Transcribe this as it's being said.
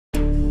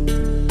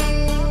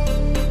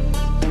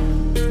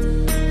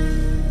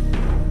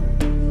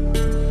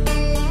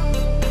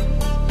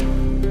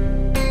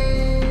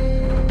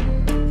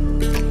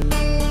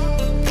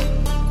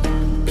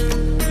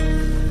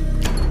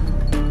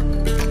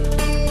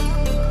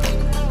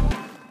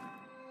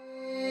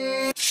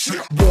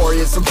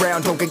mess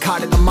around, don't get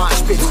caught in the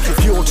mosh pit.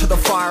 Fuel to the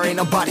fire, ain't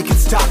nobody can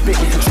stop it.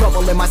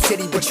 Trouble in my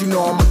city, but you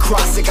know I'm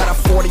across it. Got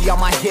a 40 on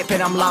my hip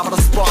and I'm liable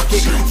to spark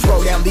it.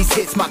 Throw down these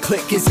hits, my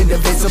click is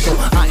indivisible.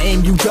 I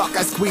aim, you duck,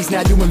 I squeeze,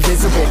 now you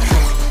invisible.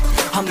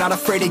 I'm not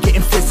afraid of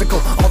getting physical.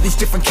 All these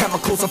different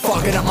chemicals are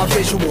fucking up my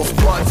visuals.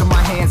 Bloods on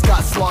my hands,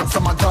 got slugs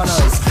on my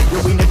gunners.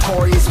 Yo, we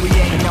notorious, we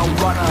ain't no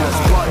runners.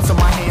 Bloods on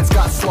my hands,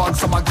 got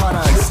slugs on my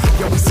gunners.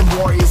 Yo, we some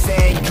warriors, they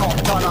ain't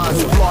called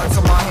gunners. Bloods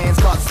on my hands,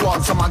 got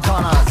slugs on my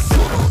gunners.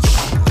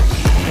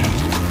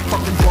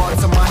 Fucking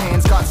bloods on my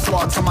hands, got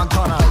slugs on my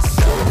gunners.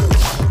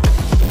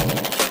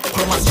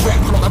 Put on my strap,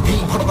 put on the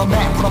beat, put on the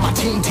map, put on my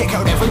team. Take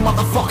out every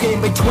motherfucker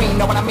in between,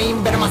 know what I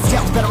mean? Better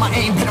myself, better my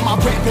aim, better my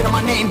rap, better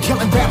my name.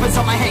 Killing rappers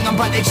on my hang, I'm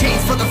by their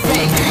chains for the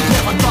fame.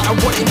 Never thought I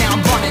would it, now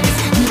I'm running this.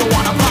 You don't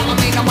wanna follow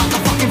me, no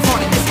motherfucking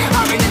front of this.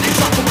 Iron in the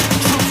jungle with the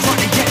troops,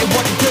 trying to get it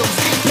what it does.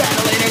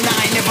 Battling and I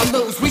ain't never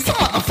lose, we some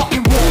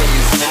motherfucking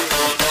warriors.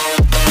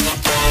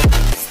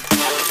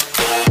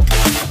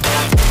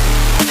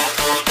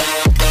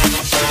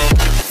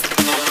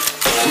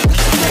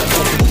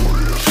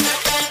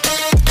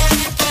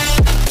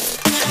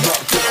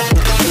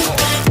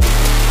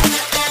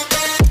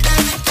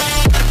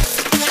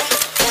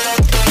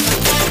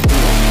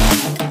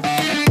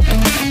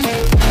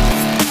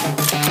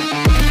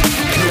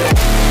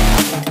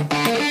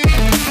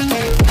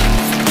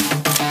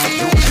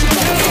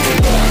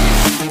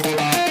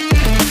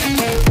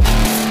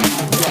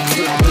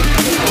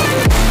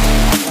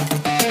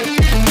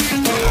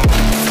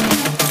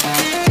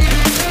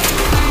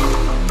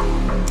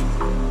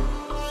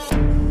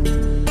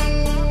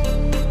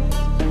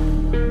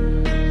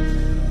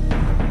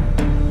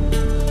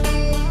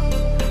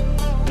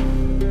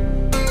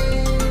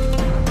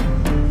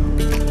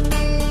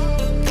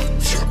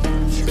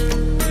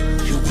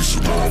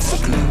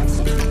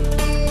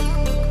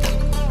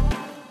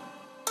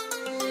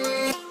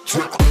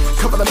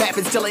 Cover the map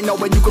and still ain't know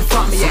where you can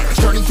find me at.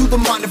 Journey through the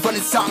mind of an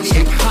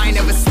insomniac. I ain't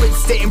never switch,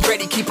 staying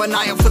ready, keep an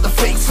eye out for the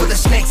fakes. For the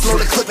snakes,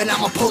 load a clip and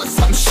I'ma pull it,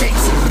 something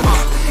shakes.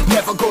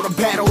 Never go to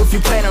battle if you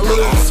plan to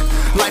lose.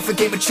 Life a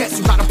game of chess,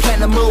 you gotta plan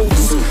the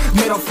moves.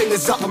 Middle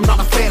fingers up, I'm not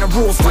a fan of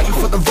rules. Fighting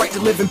for the right to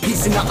live in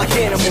peace and not like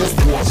animals.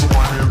 Bloods in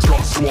my hands,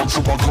 got slugs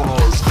on my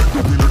gunners.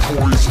 You'll be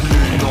notorious, we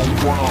ain't no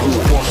runners.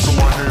 Bloods in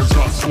my hands,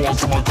 got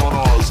slugs on my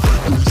gunners.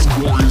 You'll be some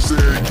warriors,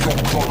 they ain't no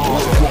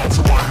gunners. Bloods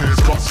in my hands,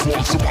 got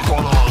slugs on my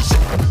gunners.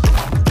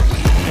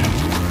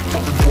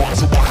 Fucking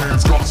bloods in my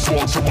hands, got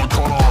slugs on my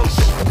gunners.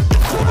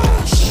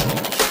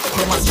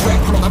 Put on my strap,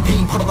 put on the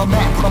beam, put on the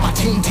map, put on my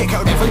team. Take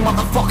out every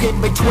motherfucker in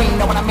between,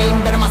 know what I mean?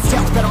 Better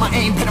myself, better my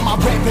aim, better my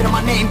rap, better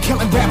my name.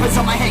 Killing rappers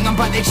on my hang, I'm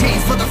by their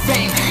chains for the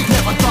fame.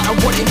 Never thought I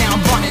would it, now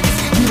I'm running this.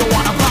 You don't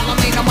wanna follow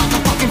me, no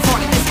motherfucking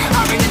front of this.